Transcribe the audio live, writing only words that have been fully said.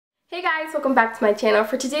Hey guys, welcome back to my channel.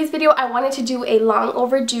 For today's video, I wanted to do a long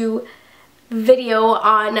overdue video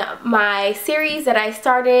on my series that I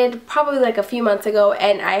started probably like a few months ago,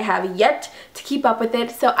 and I have yet to keep up with it,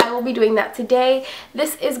 so I will be doing that today.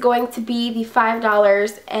 This is going to be the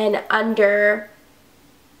 $5 and under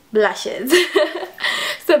blushes.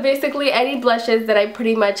 So basically any blushes that I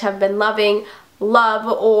pretty much have been love,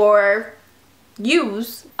 or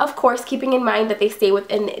use, of course keeping in mind that they stay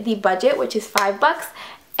within the budget, which is $5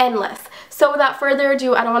 and less. So without further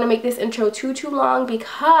ado, I don't want to make this intro too long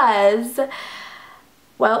because,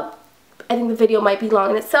 well, I think the video might be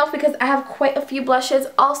long in itself because I have quite a few blushes.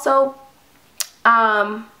 Also,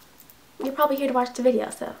 you're probably here to watch the video,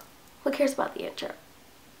 so who cares about the intro?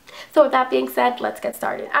 So with that being said, let's get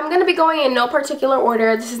started. I'm going to be going in no particular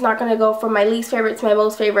order. This is not going to go from my least favorite to my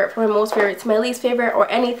most favorite, from my most favorite to my least favorite, or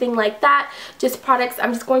anything like that. Just products.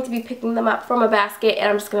 I'm just going to be picking them up from a basket, and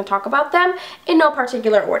I'm just going to talk about them in no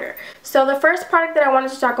particular order. So the first product that I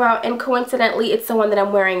wanted to talk about, and coincidentally it's the one that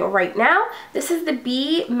I'm wearing right now, this is the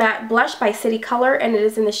B Matte Blush by City Color, and it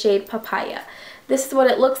is in the shade Papaya. This is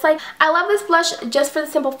what it looks like. I love this blush just for the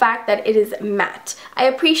simple fact that it is matte. I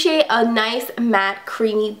appreciate a nice matte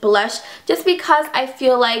creamy blush just because I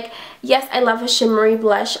feel like, yes, I love a shimmery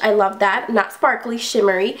blush. I love that. Not sparkly,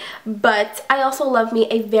 shimmery. But I also love me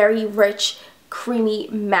a very rich creamy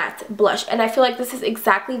matte blush, and I feel like this is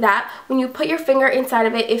exactly that. When you put your finger inside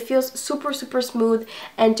of it, it feels super smooth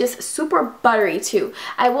and just super buttery too.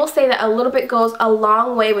 I will say that a little bit goes a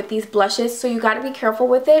long way with these blushes, so you got to be careful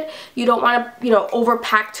with it. You don't want to,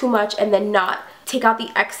 overpack too much and then not take out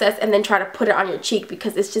the excess and then try to put it on your cheek,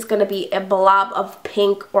 because it's just going to be a blob of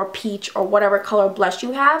pink or peach or whatever color blush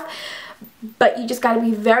you have. But you just got to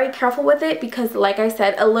be very careful with it because, like I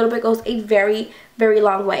said, a little bit goes a very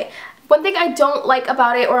long way. One thing I don't like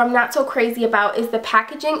about it, or I'm not so crazy about, is the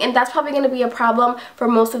packaging, and that's probably going to be a problem for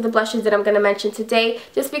most of the blushes that I'm going to mention today,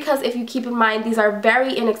 just because if you keep in mind, these are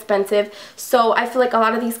very inexpensive. So I feel like a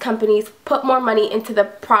lot of these companies put more money into the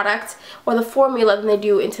product or the formula than they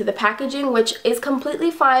do into the packaging, which is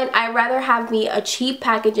completely fine. I'd rather have me a cheap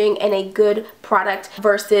packaging and a good product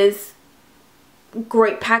versus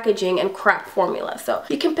great packaging and crap formula. So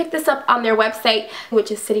you can pick this up on their website,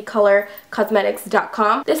 which is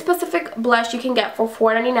citycolorcosmetics.com. This specific blush you can get for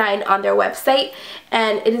 $4.99 on their website,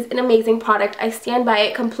 and it is an amazing product. I stand by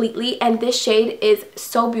it completely, and this shade is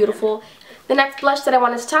so beautiful. The next blush that I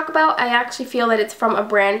wanted to talk about, I actually feel that it's from a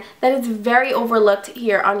brand that is very overlooked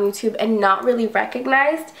here on YouTube and not really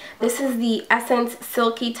recognized. This is the Essence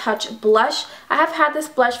Silky Touch Blush. I have had this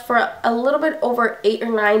blush for a little bit over 8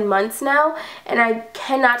 or 9 months now, and I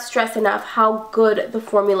cannot stress enough how good the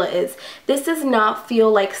formula is. This does not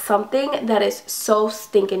feel like something that is so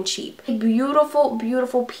stinking cheap. A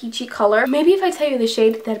beautiful peachy color. Maybe if I tell you the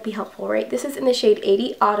shade, that'd be helpful, right? This is in the shade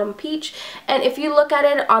 80, Autumn Peach, and if you look at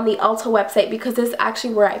it on the Ulta website, because this is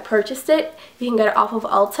actually where I purchased it, you can get it off of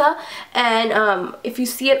Ulta, and if you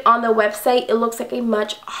see it on the website, it looks like a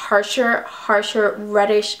much harsher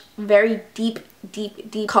reddish, very deep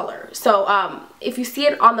color. So if you see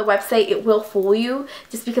it on the website, it will fool you,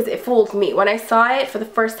 just because it fooled me. When I saw it for the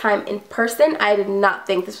first time in person, I did not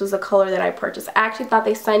think this was the color that I purchased. I actually thought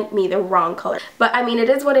they sent me the wrong color. But I mean, it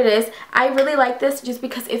is what it is. I really like this just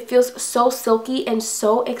because it feels so silky and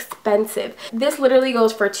so expensive. This literally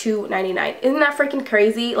goes for $2.99. Isn't that freaking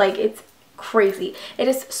crazy? Like, it's crazy. It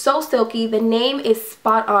is so silky. The name is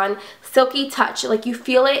spot on. Silky touch. Like, you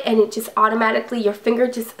feel it and it just automatically, your finger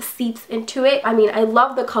just seeps into it. I mean, I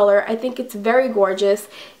love the color. I think it's very gorgeous.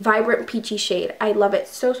 Vibrant peachy shade. I love it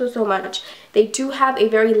so much. They do have a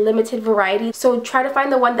very limited variety, so try to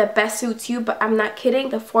find the one that best suits you, but I'm not kidding.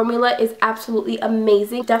 The formula is absolutely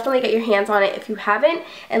amazing. Definitely get your hands on it if you haven't.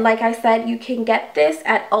 And like I said, you can get this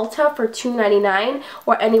at Ulta for $2.99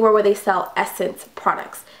 or anywhere where they sell Essence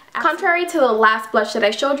products. Contrary to the last blush that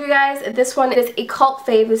I showed you guys, this one is a cult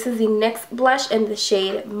fave. This is the NYX blush in the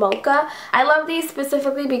shade Mocha. I love these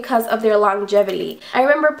specifically because of their longevity. I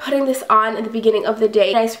remember putting this on in the beginning of the day,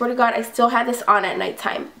 and I swear to God, I still had this on at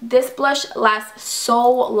nighttime. This blush lasts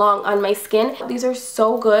so long on my skin. These are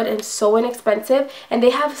so good and so inexpensive, and they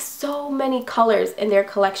have so many colors in their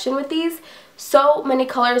collection with these. So many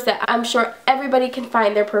colors that I'm sure everybody can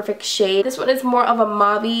find their perfect shade. This one is more of a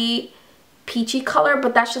mauve-y, peachy color,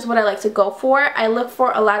 but that's just what I like to go for. I look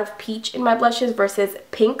for a lot of peach in my blushes versus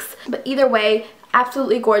pinks, but either way,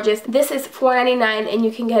 Absolutely gorgeous. This is $4.99 and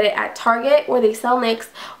you can get it at Target where they sell NYX,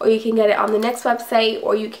 or you can get it on the NYX website,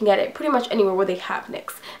 or you can get it pretty much anywhere where they have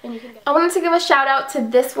NYX. And I wanted to give a shout out to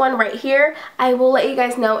this one right here. I will let you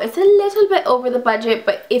guys know it's a little bit over the budget,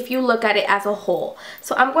 but if you look at it as a whole.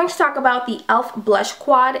 So I'm going to talk about the E.L.F. Blush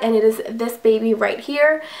Quad, and it is this baby right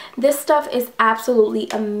here. This stuff is absolutely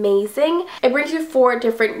amazing. It brings you 4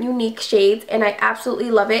 different unique shades and I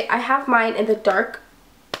absolutely love it. I have mine in the dark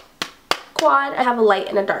quad. I have a light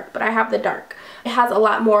and a dark, but I have the dark. It has a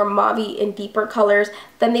lot more mauve and deeper colors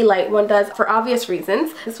than the light one does for obvious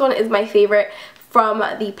reasons. This one is my favorite from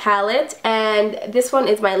the palette, and this one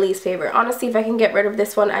is my least favorite. Honestly, if I can get rid of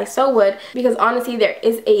this one, I so would, because honestly there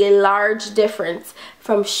is a large difference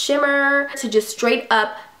from shimmer to just straight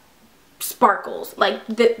up sparkles. Like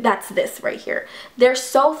that's this right here. They're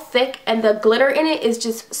so thick and the glitter in it is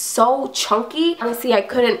just so chunky. Honestly, I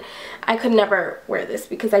could never wear this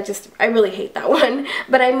because I really hate that one.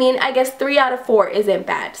 But I mean, I guess 3 out of 4 isn't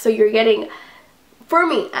bad. So you're getting, for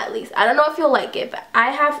me at least, I don't know if you'll like it, but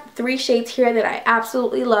I have 3 shades here that I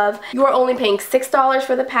absolutely love. You are only paying $6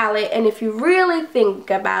 for the palette, and if you really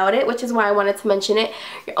think about it, which is why I wanted to mention it,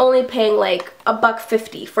 you're only paying like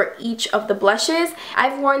 $1.50 for each of the blushes.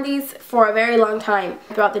 I've worn these for a very long time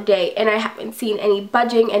throughout the day, and I haven't seen any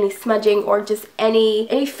budging, any smudging, or just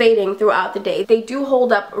any fading throughout the day. They do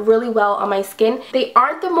hold up really well on my skin. They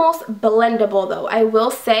aren't the most blendable though. I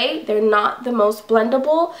will say they're not the most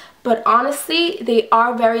blendable, but honestly, they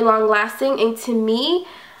are very long lasting, and to me,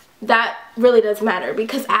 that really does matter,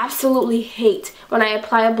 because I absolutely hate when I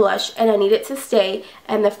apply a blush and I need it to stay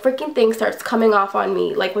and the freaking thing starts coming off on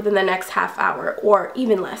me like within the next half hour or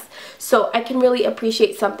even less. So I can really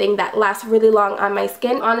appreciate something that lasts really long on my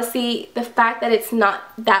skin. Honestly, the fact that it's not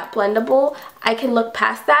that blendable, I can look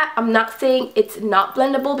past that. I'm not saying it's not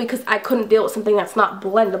blendable, because I couldn't deal with something that's not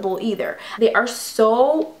blendable either. They are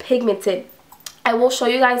so pigmented. I will show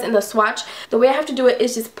you guys in the swatch. The way I have to do it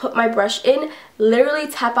is just put my brush in, literally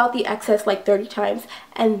tap out the excess like 30 times,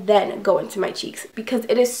 and then go into my cheeks, because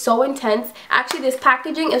it is so intense. Actually, this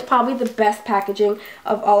packaging is probably the best packaging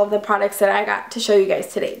of all of the products that I got to show you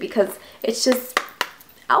guys today, because it's just,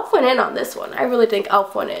 E.L.F. went in on this one. I really think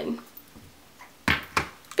E.L.F. went in.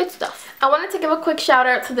 Good stuff. I wanted to give a quick shout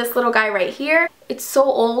out to this little guy right here. It's so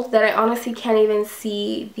old that I honestly can't even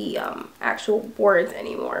see the actual words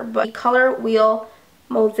anymore. But Color Wheel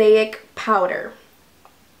Mosaic Powder.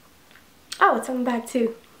 Oh, it's on the back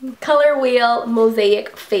too. Color Wheel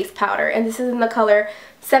Mosaic Face Powder. And this is in the color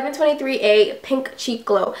 723A Pink Cheek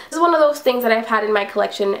Glow. This is one of those things that I've had in my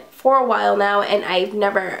collection for a while now, and I've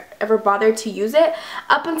never ever bothered to use it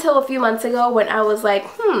up until a few months ago when I was like,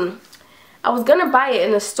 I was gonna buy it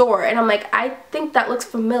in the store, and I'm like, I think that looks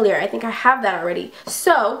familiar. I think I have that already.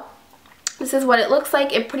 So this is what it looks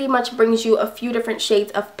like. It pretty much brings you a few different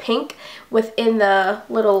shades of pink within the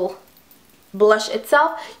little blush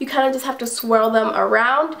itself. You kind of just have to swirl them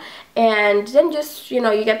around, and then just, you know,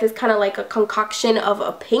 you get this kind of like a concoction of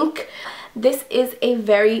a pink. This is a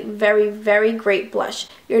very, very, very great blush.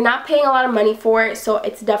 You're not paying a lot of money for it, so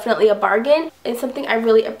it's definitely a bargain. And something I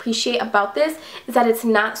really appreciate about this is that it's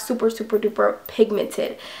not super, super duper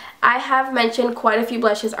pigmented. I have mentioned quite a few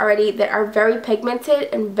blushes already that are very pigmented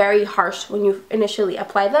and very harsh when you initially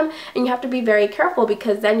apply them, and you have to be very careful,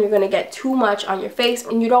 because then you're going to get too much on your face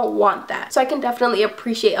and you don't want that. So I can definitely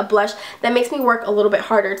appreciate a blush that makes me work a little bit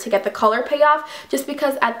harder to get the color payoff, just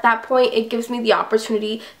because at that point it gives me the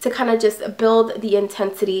opportunity to kind of just build the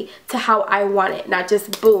intensity to how I want it, not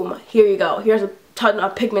just boom, here you go, here's a ton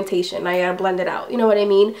of pigmentation, I gotta blend it out, you know what I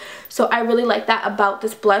mean? So I really like that about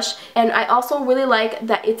this blush, and I also really like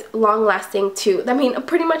that it's long lasting too. I mean,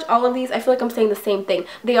 pretty much all of these, I feel like I'm saying the same thing.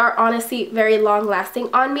 They are honestly very long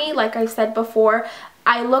lasting on me. Like I said before,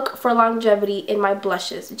 I look for longevity in my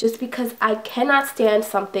blushes, just because I cannot stand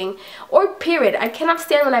something, or period, I cannot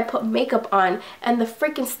stand when I put makeup on and the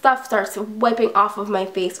freaking stuff starts wiping off of my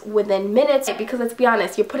face within minutes. Because let's be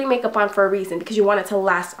honest, you're putting makeup on for a reason, because you want it to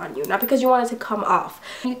last on you, not because you want it to come off.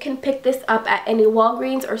 You can pick this up at any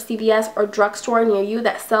Walgreens or CVS or drugstore near you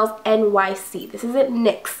that sells NYC. This isn't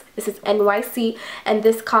NYX, this is NYC, and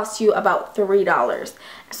this costs you about $3.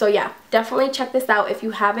 So yeah, definitely check this out if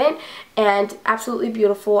you haven't, and absolutely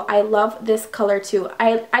beautiful. I love this color too.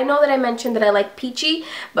 I know that I mentioned that I like peachy,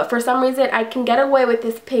 but for some reason I can get away with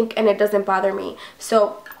this pink and it doesn't bother me.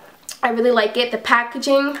 So I really like it. The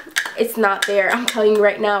packaging, it's not there. I'm telling you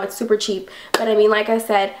right now, it's super cheap. But I mean, like I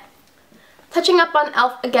said, touching up on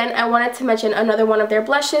E.L.F. again, I wanted to mention another one of their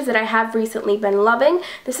blushes that I have recently been loving.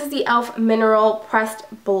 This is the E.L.F. Mineral Pressed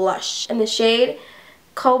Blush in the shade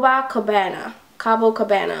Cabana. Cabo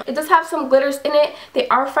Cabana. It does have some glitters in it. They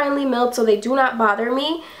are finely milled, so they do not bother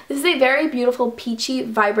me. This is a very beautiful peachy,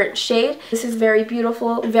 vibrant shade. This is very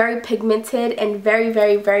beautiful, very pigmented, and very,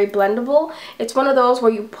 very, very blendable. It's one of those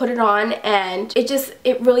where you put it on and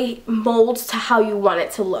it really molds to how you want it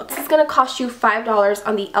to look. This is going to cost you $5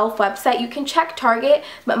 on the E.L.F. website. You can check Target,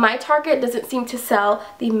 but my Target doesn't seem to sell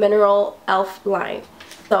the mineral E.L.F. line.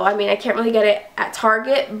 So, I mean, I can't really get it at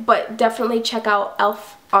Target, but definitely check out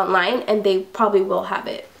E.L.F. online and they probably will have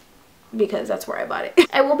it because that's where I bought it.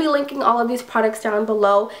 I will be linking all of these products down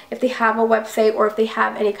below if they have a website or if they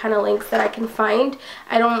have any kind of links that I can find.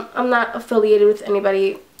 I'm not affiliated with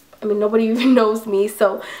anybody. I mean, nobody even knows me,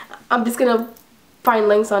 so I'm just gonna find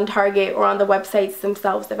links on Target or on the websites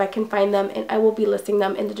themselves if I can find them, and I will be listing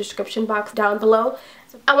them in the description box down below.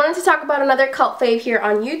 I wanted to talk about another cult fave here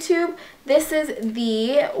on YouTube. This is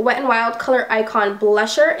the Wet n Wild Coloricon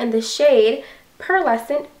blusher in the shade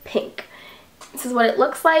Pearlescent Pink. This is what it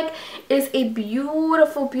looks like. It is a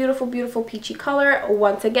beautiful, beautiful, beautiful peachy color.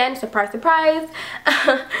 Once again, surprise, surprise.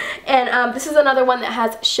 And this is another one that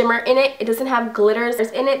has shimmer in it. It doesn't have glitters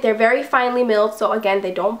in it. They're very finely milled, so again,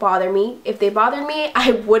 they don't bother me. If they bothered me,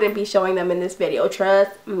 I wouldn't be showing them in this video.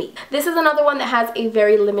 Trust me. This is another one that has a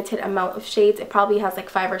very limited amount of shades. It probably has like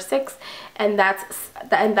 5 or 6, and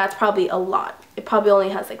that's probably a lot. It probably only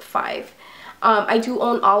has like 5. I do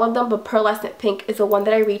own all of them, but Pearlescent Pink is the one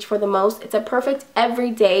that I reach for the most. It's a perfect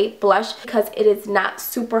everyday blush because it is not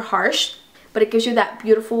super harsh, but it gives you that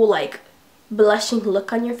beautiful, like, blushing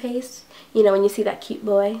look on your face. You know, when you see that cute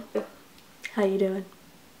boy. How you doing?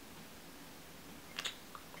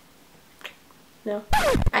 No?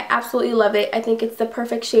 I absolutely love it. I think it's the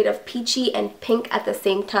perfect shade of peachy and pink at the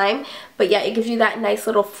same time. But yeah, it gives you that nice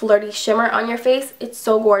little flirty shimmer on your face. It's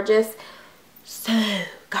so gorgeous. So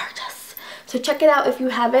gorgeous. So check it out if you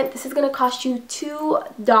haven't. This is going to cost you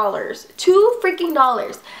 $2. $2 freaking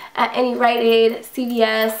dollars at any Rite Aid,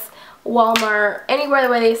 CVS, Walmart, anywhere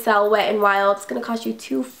where they sell Wet n Wild. It's going to cost you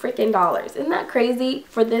 $2 freaking dollars. Isn't that crazy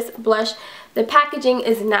for this blush? The packaging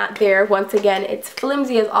is not there. Once again, it's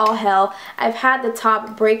flimsy as all hell. I've had the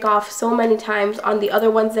top break off so many times on the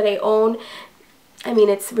other ones that I own. I mean,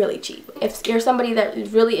 it's really cheap. If you're somebody that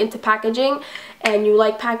is really into packaging and you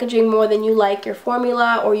like packaging more than you like your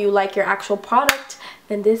formula or you like your actual product,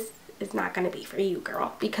 then this is not going to be for you,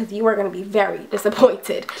 girl, because you are going to be very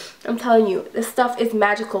disappointed. I'm telling you, this stuff is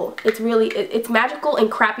magical. It's magical in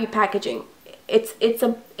crappy packaging. It's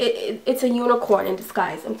a unicorn in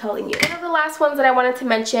disguise, I'm telling you. One of the last ones that I wanted to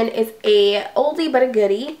mention is a oldie but a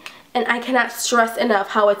goodie. And I cannot stress enough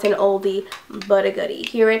how it's an oldie but a goodie.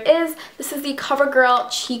 Here it is. This is the Covergirl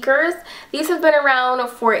Cheekers. These have been around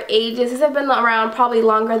for ages. These have been around probably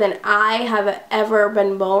longer than I have ever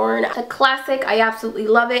been born. A classic. I absolutely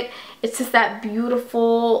love it. It's just that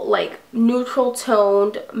beautiful, like, neutral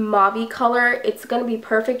toned mauve color. It's going to be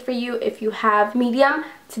perfect for you if you have medium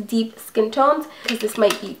to deep skin tones, because this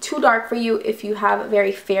might be too dark for you if you have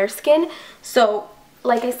very fair skin. So,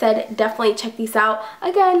 like I said, definitely check these out.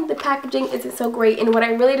 Again, the packaging isn't so great, and what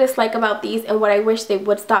I really dislike about these and what I wish they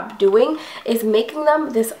would stop doing is making them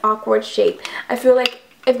this awkward shape. I feel like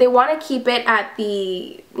if they want to keep it at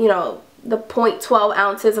the, you know, the 0.12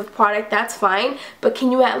 ounces of product, that's fine, but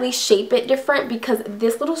can you at least shape it different? Because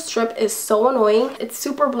this little strip is so annoying. It's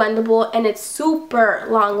super blendable and it's super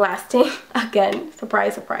long lasting. Again,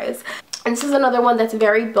 surprise, surprise. And this is another one that's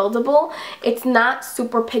very buildable. It's not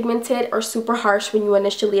super pigmented or super harsh when you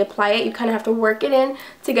initially apply it. You kind of have to work it in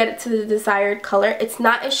to get it to the desired color. It's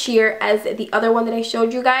not as sheer as the other one that I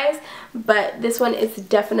showed you guys, but this one is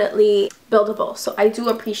definitely buildable. So I do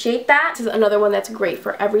appreciate that. This is another one that's great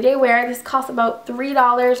for everyday wear. This costs about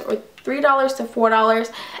 $3 or $3 to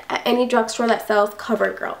 $4 at any drugstore that sells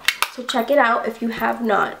Covergirl. So check it out if you have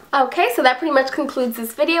not. Okay, so that pretty much concludes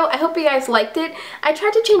this video. I hope you guys liked it. I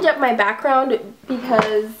tried to change up my background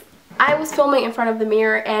because I was filming in front of the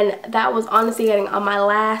mirror and that was honestly getting on my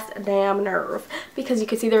last damn nerve, because you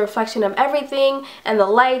could see the reflection of everything and the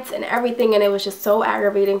lights and everything, and it was just so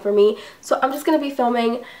aggravating for me. So I'm just going to be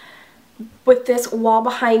filming with this wall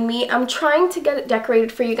behind me. I'm trying to get it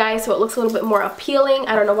decorated for you guys so it looks a little bit more appealing.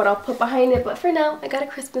 I don't know what I'll put behind it, but for now I got a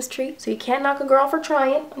Christmas tree, so you can't knock a girl for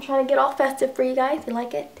trying. I'm trying to get all festive for you guys. You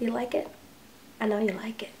like it? Do you like it? I know you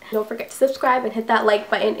like it. Don't forget to subscribe and hit that like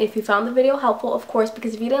button if you found the video helpful, of course,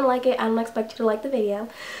 because if you didn't like it, I don't expect you to like the video.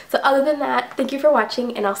 So other than that, thank you for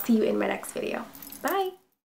watching, and I'll see you in my next video.